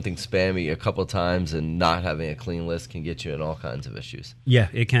 sending something spammy a couple times and not having a clean list can get you in all kinds of issues. Yeah,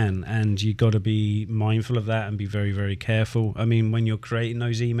 it can. And you got to be mindful of that and be very, very careful. I mean, when you're creating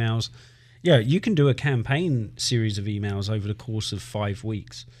those emails, you can do a campaign series of emails over the course of 5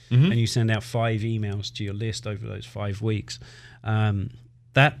 weeks. And you send out 5 emails to your list over those 5 weeks.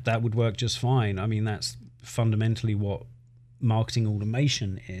 That would work just fine. I mean, that's fundamentally what marketing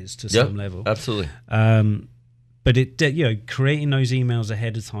automation is to some level. Absolutely. But creating those emails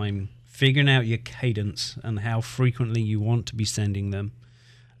ahead of time, figuring out your cadence and how frequently you want to be sending them,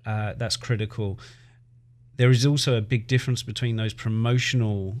 that's critical. There is also a big difference between those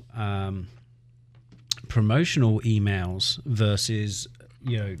promotional emails versus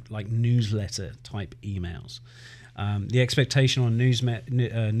like newsletter type emails. The expectation on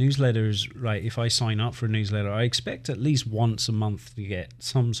newsletters, right? If I sign up for a newsletter, I expect at least once a month to get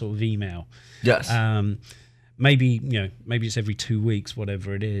some sort of email. Yes. Maybe it's every 2 weeks,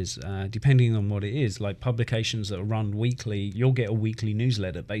 whatever it is, depending on what it is. Like publications that are run weekly, you'll get a weekly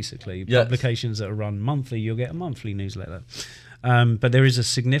newsletter, basically. Yes. Publications that are run monthly, you'll get a monthly newsletter. But there is a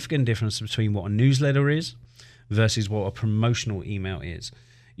significant difference between what a newsletter is versus what a promotional email is.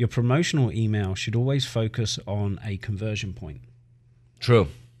 Your promotional email should always focus on a conversion point. True.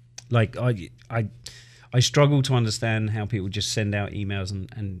 Like I struggle to understand how people just send out emails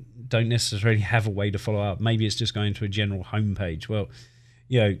and don't necessarily have a way to follow up. Maybe it's just going to a general homepage. Well,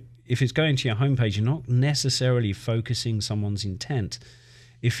 if it's going to your homepage, you're not necessarily focusing someone's intent.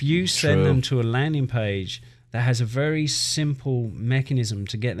 If you send them to a landing page that has a very simple mechanism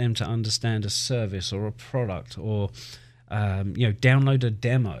to get them to understand a service or a product or download a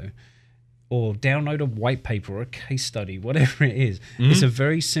demo or download a white paper or a case study, whatever it is. It's a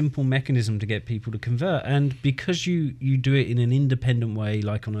very simple mechanism to get people to convert. And because you do it in an independent way,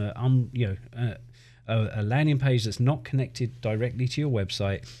 like on a landing page that's not connected directly to your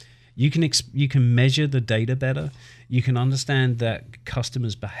website, you can measure the data better. You can understand that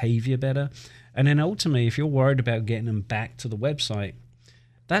customers' behavior better. And then ultimately, if you're worried about getting them back to the website,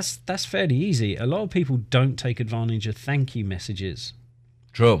 that's fairly easy. A lot of people don't take advantage of thank you messages.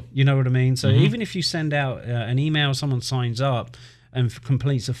 True. You know what I mean? So even if you send out an email, someone signs up and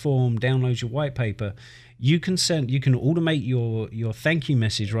completes a form, downloads your white paper, you can automate your thank you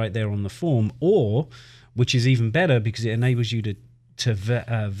message right there on the form, or, which is even better because it enables you to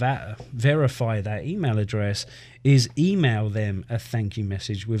verify that email address, is email them a thank you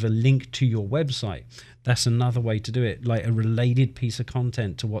message with a link to your website. That's another way to do it, like a related piece of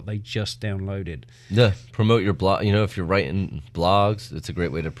content to what they just downloaded. Yeah, promote your blog. If you're writing blogs, it's a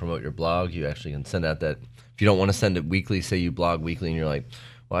great way to promote your blog. You actually can send out that. If you don't want to send it weekly, say you blog weekly and you're like,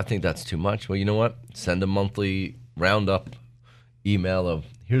 well, I think that's too much. Well, you know what? Send a monthly roundup email of,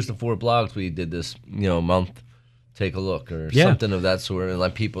 here's the 4 blogs we did this, month. Take a look, or something of that sort, and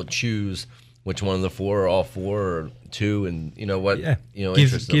let people choose which one of the 4, or all 4, or 2, and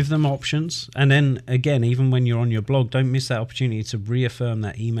give them options. And then again, even when you're on your blog, don't miss that opportunity to reaffirm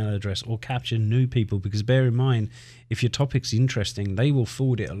that email address or capture new people, because bear in mind, if your topic's interesting, they will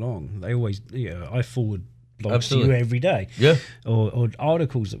forward it along. They always, I forward blogs to you every day, or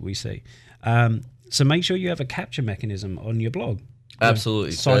articles that we see. So make sure you have a capture mechanism on your blog.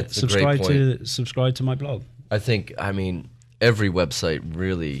 Absolutely. That's a great point. Subscribe to my blog. I think, every website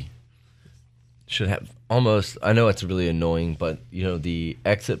really should have almost, I know it's really annoying, but, the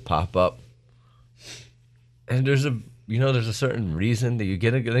exit pop-up. And there's a certain reason that you're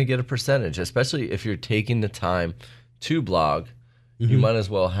going to get a percentage, especially if you're taking the time to blog. You might as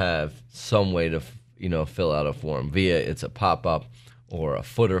well have some way to, fill out a form, via it's a pop-up or a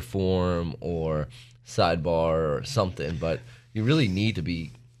footer form or sidebar or something. But you really need to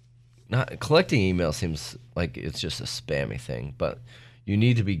be, not collecting email seems like it's just a spammy thing, but you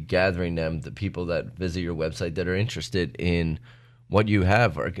need to be gathering them, the people that visit your website that are interested in what you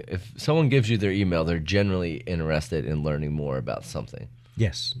have. Or if someone gives you their email, they're generally interested in learning more about something.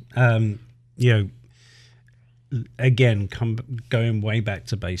 Yes. Again, going way back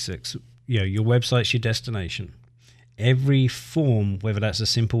to basics, your website's your destination. Every form, whether that's a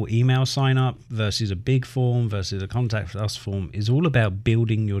simple email sign up versus a big form versus a contact us form, is all about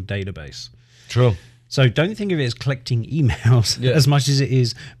building your database. True. So don't think of it as collecting emails as much as it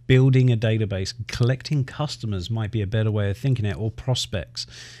is building a database. Collecting customers might be a better way of thinking it, or prospects.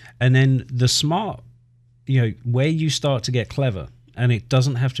 And then the smart, where you start to get clever, and it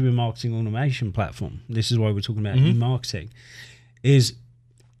doesn't have to be a marketing automation platform. This is why we're talking about e-marketing, is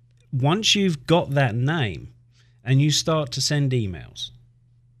once you've got that name, and you start to send emails,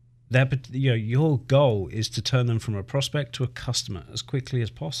 that your goal is to turn them from a prospect to a customer as quickly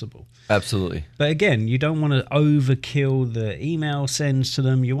as possible. Absolutely. But again, you don't want to overkill the email sends to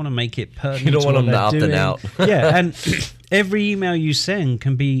them. You want to make it pertinent. You don't want them to opt and out. Yeah, and every email you send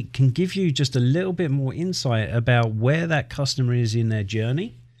can give you just a little bit more insight about where that customer is in their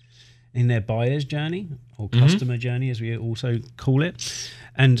journey, in their buyer's journey, or customer journey, as we also call it.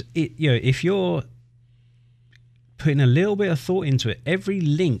 And if you're putting a little bit of thought into it, every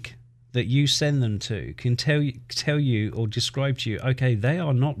link that you send them to can tell you or describe to you, okay, they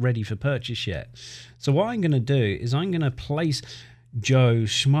are not ready for purchase yet. So what I'm going to do is I'm going to place Joe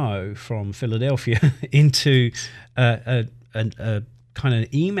Schmo from Philadelphia into a kind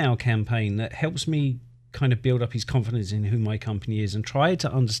of email campaign that helps me kind of build up his confidence in who my company is and try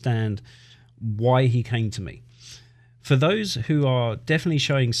to understand why he came to me. For those who are definitely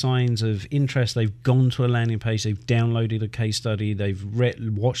showing signs of interest, they've gone to a landing page, they've downloaded a case study, they've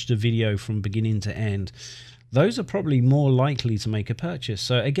watched a video from beginning to end, those are probably more likely to make a purchase.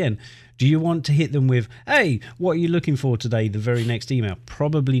 So again, do you want to hit them with, hey, what are you looking for today, the very next email?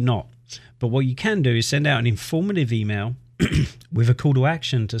 Probably not. But what you can do is send out an informative email with a call to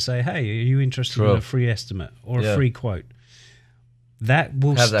action to say, hey, are you interested in a free estimate or a free quote? That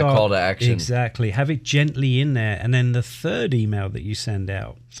will have that call to action. Exactly. Have it gently in there. And then the third email that you send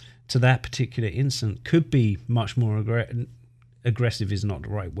out to that particular instant could be much more aggressive is not the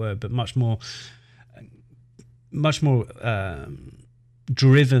right word, but much more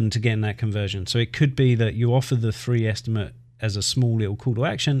driven to getting that conversion. So it could be that you offer the free estimate as a small little call to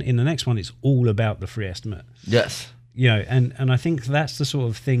action. In the next one, it's all about the free estimate. Yes. And I think that's the sort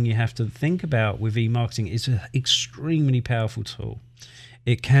of thing you have to think about with e-marketing. It's an extremely powerful tool.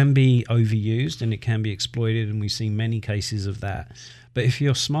 It can be overused and it can be exploited, and we've seen many cases of that. But if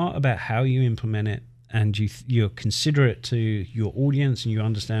you're smart about how you implement it, and you're considerate to your audience, and you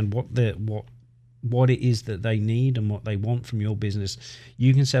understand what it is that they need and what they want from your business,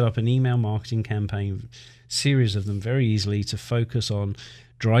 you can set up an email marketing campaign, series of them, very easily to focus on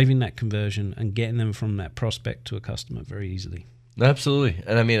driving that conversion and getting them from that prospect to a customer very easily. Absolutely.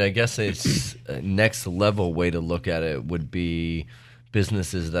 And I guess it's a next level way to look at it would be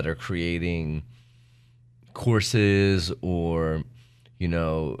businesses that are creating courses or,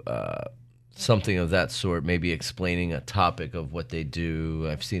 something of that sort, maybe explaining a topic of what they do.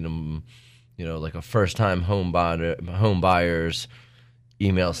 I've seen them, like a first-time home buyers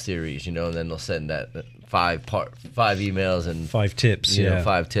email series, and then they'll send that 5 emails and 5 tips,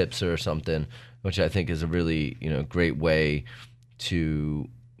 5 tips or something, which I think is a really, great way to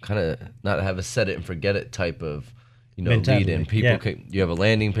kind of not have a set it and forget it type of, lead in. You have a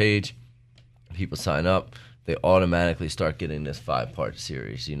landing page, people sign up, they automatically start getting this 5-part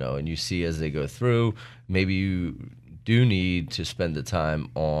series, and you see as they go through, maybe you do need to spend the time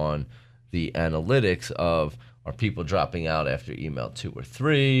on the analytics of are people dropping out after email 2 or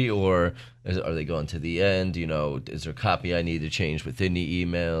 3, or are they going to the end? You know, is there copy I need to change within the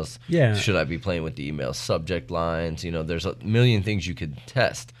emails? Yeah. Should I be playing with the email subject lines? You know, there's a million things you could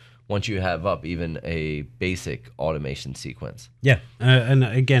test once you have up even a basic automation sequence. Yeah, and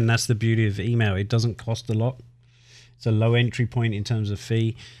again, that's the beauty of email. It doesn't cost a lot. It's a low entry point in terms of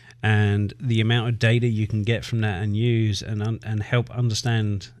fee, and the amount of data you can get from that and use and help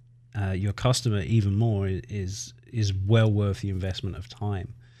understand your customer even more is well worth the investment of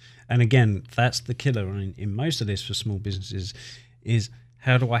time. And again, that's the killer in most of this for small businesses is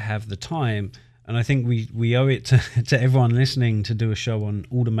how do I have the time? And I think we owe it to everyone listening to do a show on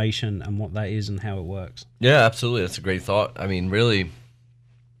automation and what that is and how it works. Yeah, absolutely. That's a great thought. I mean, really,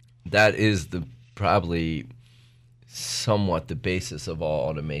 that is probably somewhat the basis of all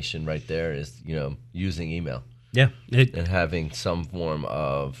automation right there is, you know, using email. Yeah. And having some form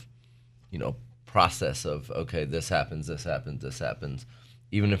of, you know, process of, okay, this happens, this happens, this happens.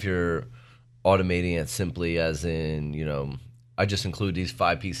 Even if you're automating it simply as in, you know, I just include these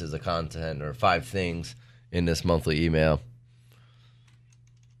 5 pieces of content or 5 things in this monthly email.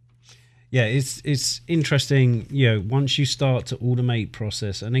 Yeah, it's interesting, you know, once you start to automate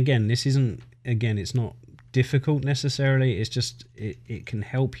process, and again, it's not difficult necessarily, it's just it can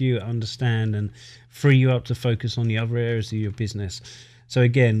help you understand and free you up to focus on the other areas of your business. So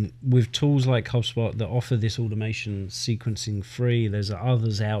again, with tools like HubSpot that offer this automation sequencing free, there's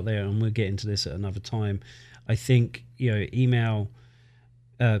others out there, and we'll get into this at another time. I think, you know, email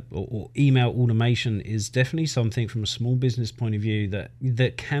or email automation is definitely something from a small business point of view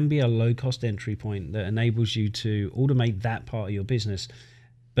that can be a low cost entry point that enables you to automate that part of your business.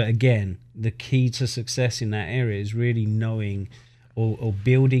 But again, the key to success in that area is really knowing or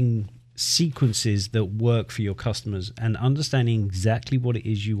building sequences that work for your customers and understanding exactly what it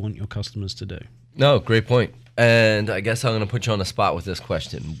is you want your customers to do. No, great point. And I guess I'm going to put you on the spot with this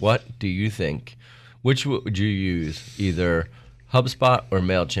question. What do you think? Which would you use, either HubSpot or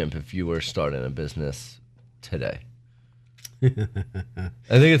MailChimp, if you were starting a business today? I think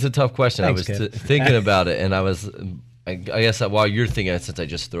it's a tough question. Thanks, I was Kev. thinking about it, and I guess that while you're thinking it, since I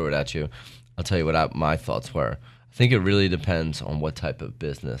just threw it at you, I'll tell you what my thoughts were. I think it really depends on what type of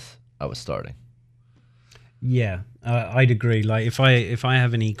business I was starting. Yeah, I'd agree. Like if I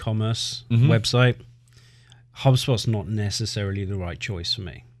have an e-commerce website, HubSpot's not necessarily the right choice for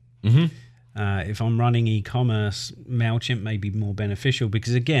me. Mm-hmm. If I'm running e-commerce, MailChimp may be more beneficial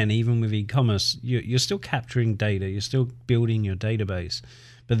because, again, even with e-commerce, you're still capturing data. You're still building your database.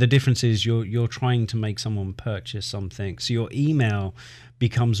 But the difference is you're trying to make someone purchase something. So your email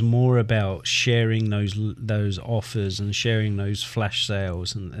becomes more about sharing those offers and sharing those flash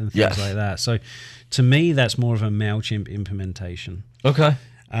sales and things Yes. like that. So to me, that's more of a MailChimp implementation. Okay.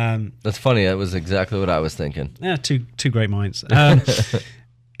 That's funny. That was exactly what I was thinking. Yeah, two great minds.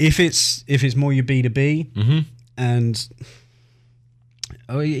 If it's more your B2B and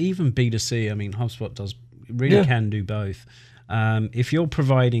even B2C, I mean, HubSpot really can do both. If you're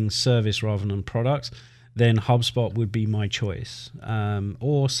providing service rather than products, then HubSpot would be my choice,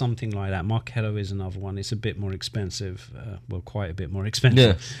 or something like that. Marketo is another one. It's a bit more expensive, quite a bit more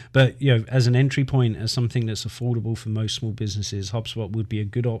expensive. Yeah. But you know, as an entry point, as something that's affordable for most small businesses, HubSpot would be a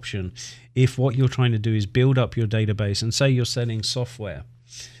good option if what you're trying to do is build up your database. And say you're selling software.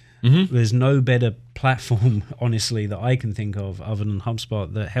 Mm-hmm. There's no better platform, honestly, that I can think of other than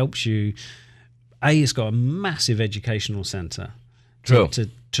HubSpot that helps you. It's got a massive educational center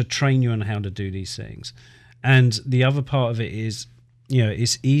to train you on how to do these things. And the other part of it is, you know,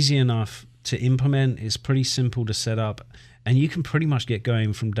 it's easy enough to implement. It's pretty simple to set up, and you can pretty much get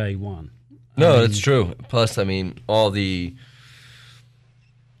going from day one. No, that's true. Plus, I mean, all the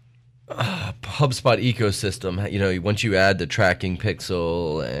HubSpot ecosystem, you know, once you add the tracking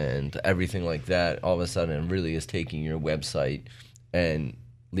pixel and everything like that, all of a sudden it really is taking your website and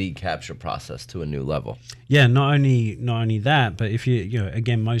lead capture process to a new level. Yeah, not only that, but if you know,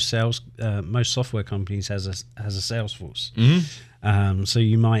 again, most software companies has a Salesforce. Mm-hmm. So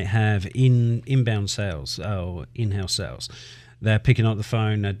you might have inbound sales or in-house sales. They're picking up the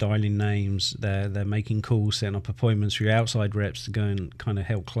phone, they're dialing names, they're making calls, setting up appointments for your outside reps to go and kind of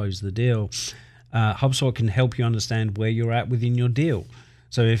help close the deal. HubSpot can help you understand where you're at within your deal.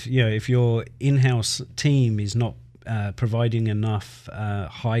 So if your in-house team is not providing enough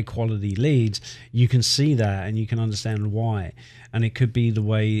high quality leads, you can see that and you can understand why. And it could be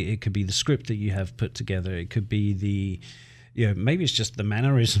the script that you have put together. It could be maybe it's just the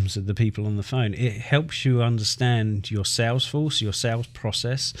mannerisms of the people on the phone. It helps you understand your sales force, your sales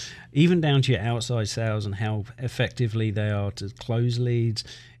process, even down to your outside sales and how effectively they are to close leads.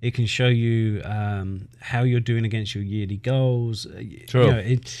 It can show you how you're doing against your yearly goals. True. You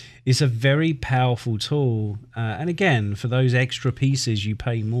know, it's a very powerful tool. And again, for those extra pieces, you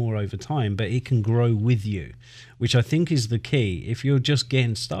pay more over time, but it can grow with you, which I think is the key. If you're just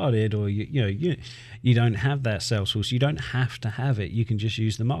getting started, or you don't have that sales force, you don't have to have it. You can just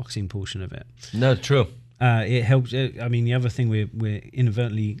use the marketing portion of it. No, true. It helps. I mean, the other thing we're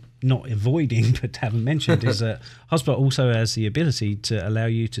inadvertently not avoiding, but haven't mentioned, is that HubSpot also has the ability to allow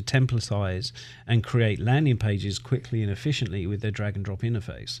you to templatize and create landing pages quickly and efficiently with their drag and drop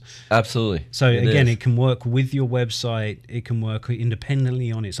interface. Absolutely. So it can work with your website. It can work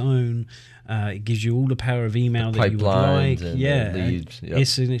independently on its own. It gives you all the power of email that you would like. And leads. Yep.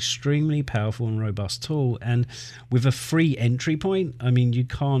 It's an extremely powerful and robust tool. And with a free entry point, I mean, you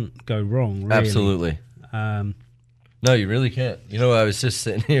can't go wrong, really. Absolutely. No, you really can't. You know, I was just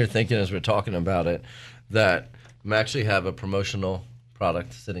sitting here thinking as we're talking about it that I actually have a promotional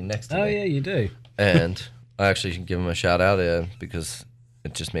product sitting next to me. Oh, yeah, you do. And I actually should give them a shout out because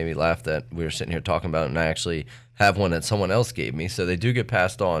it just made me laugh that we were sitting here talking about it, and I actually have one that someone else gave me. So they do get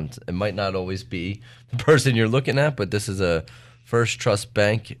passed on. It might not always be the person you're looking at, but this is a First Trust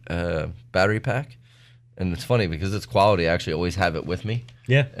Bank battery pack. And it's funny because it's quality. I actually always have it with me.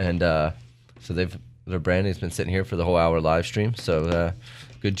 Yeah. And so their branding's been sitting here for the whole hour live stream. So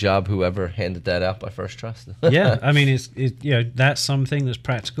good job, whoever handed that out by First Trust. Yeah, I mean, it's that's something that's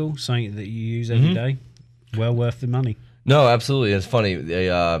practical, something that you use every day. Well worth the money. No, absolutely. It's funny.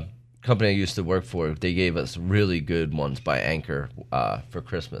 The company I used to work for, they gave us really good ones by Anchor for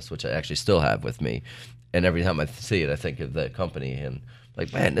Christmas, which I actually still have with me. And every time I see it, I think of that company and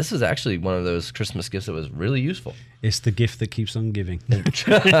like, man, this is actually one of those Christmas gifts that was really useful. It's the gift that keeps on giving.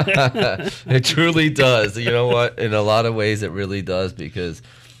 It truly does. You know what? In a lot of ways, it really does because,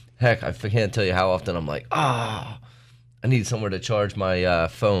 heck, I can't tell you how often I'm like, I need somewhere to charge my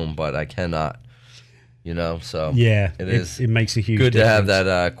phone, but I cannot. You know, so yeah, it makes a huge good difference. to have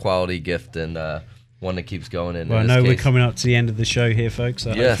that quality gift and one that keeps going. Well, I know we're coming up to the end of the show here, folks.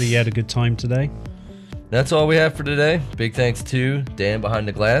 So hopefully you had a good time today. That's all we have for today. Big thanks to Dan behind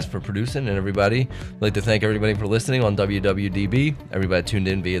the glass for producing, and everybody. I'd like to thank everybody for listening on WWDB. Everybody tuned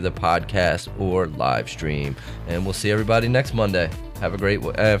in via the podcast or live stream. And we'll see everybody next Monday. Have a great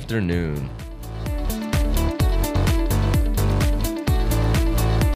afternoon.